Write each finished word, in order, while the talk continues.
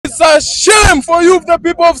a shame for you, the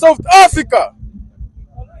people of South Africa,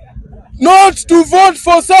 not to vote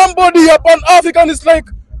for somebody, a Pan-Africanist like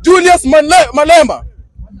Julius Malema,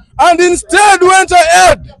 and instead went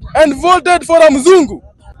ahead and voted for a Mzungu.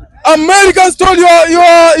 Americans stole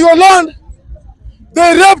your land,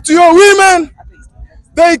 they raped your women,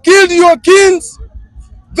 they killed your kings.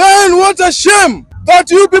 Then what a shame that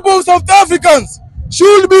you people of South Africans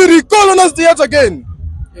should be recolonized yet again.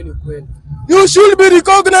 You should be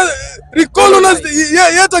recolonized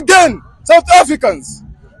yet again, South Africans.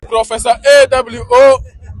 Professor AWO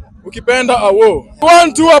Ukipenda Awo. I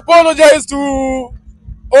want to apologize to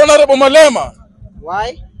Honorable Malema.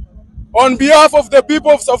 Why? On behalf of the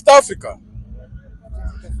people of South Africa.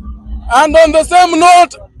 And on the same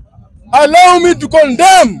note, allow me to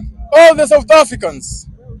condemn all the South Africans.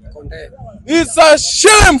 It's a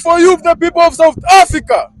shame for you, the people of South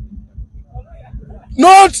Africa,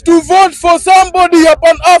 not to vote for somebody, a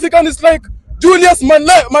Pan-Africanist like Julius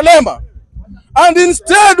Malema, and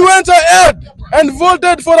instead went ahead and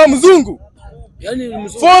voted for a Mzungu,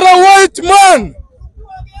 for a white man.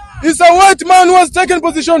 It's a white man who has taken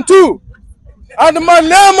position too, and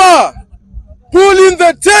Malema pulling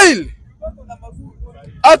the tail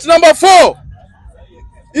at number 4.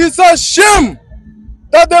 It's a shame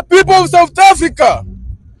that the people of South Africa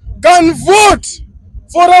can vote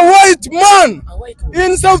for a white man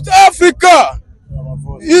in South Africa.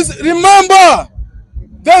 Remember,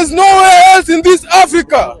 there's nowhere else in this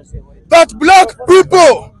Africa that black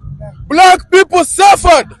people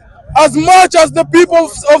suffered as much as the people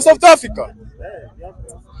of South Africa.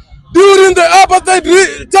 During the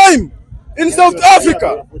apartheid time in South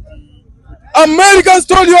Africa, Americans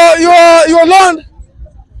stole your land,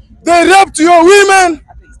 they raped your women,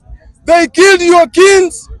 they killed your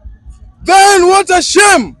kings. Then what a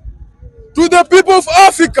shame to the people of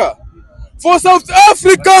Africa for South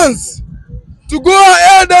Africans to go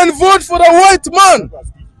ahead and vote for a white man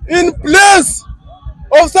in place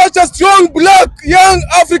of such a strong black young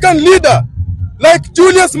African leader like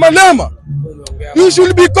Julius Malema. You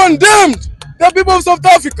should be condemned, the people of South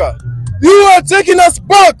Africa. You are taking us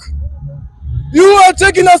back. You are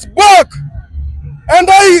taking us back. And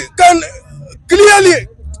I can clearly,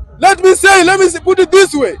 let me put it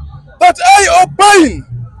this way, that I opine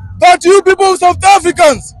that you people of South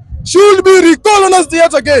Africans should be recolonized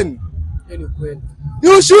yet again.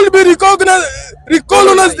 You should be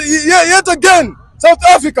recolonized yet again, South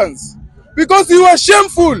Africans, because you are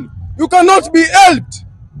shameful. You cannot be helped.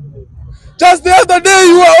 Just the other day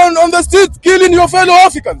you were on the street killing your fellow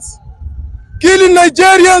Africans, killing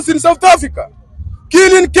Nigerians in South Africa,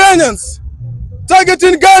 killing Kenyans,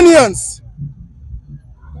 targeting Ghanaians,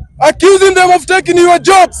 accusing them of taking your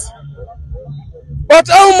jobs. But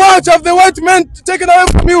how much have the white men taken away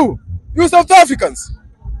from you, you South Africans?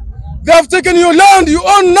 They have taken your land, you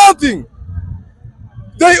own nothing.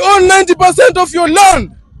 They own 90% of your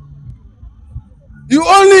land. You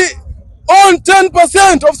only own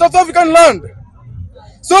 10% of South African land.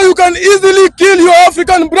 So you can easily kill your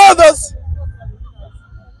African brothers,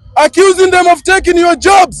 accusing them of taking your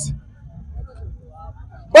jobs.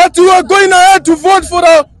 But you are going ahead to vote for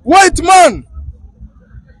a white man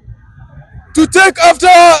to take after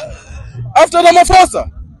Ramaphosa.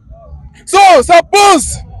 So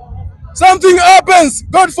suppose something happens,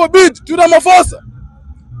 God forbid, to Ramaphosa.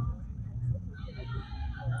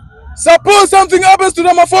 Suppose something happens to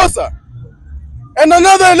Ramaphosa and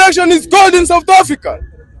another election is called in South Africa.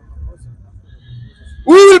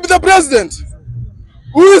 Who will be the president?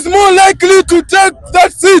 Who is more likely to take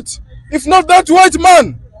that seat, if not that white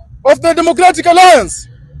man of the Democratic Alliance?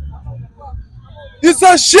 It's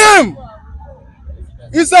a shame.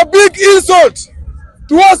 It's a big insult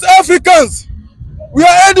to us Africans. We are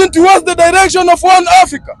heading towards the direction of one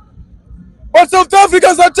Africa, but South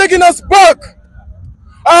Africans are taking us back.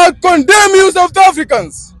 I condemn you, South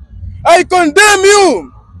Africans. I condemn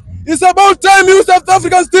you. It's about time you South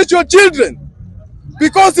Africans teach your children,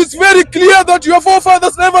 because it's very clear that your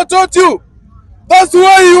forefathers never taught you. That's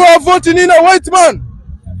why you are voting in a white man.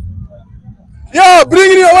 Yeah,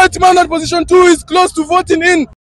 bringing a white man at position 2 is close to voting in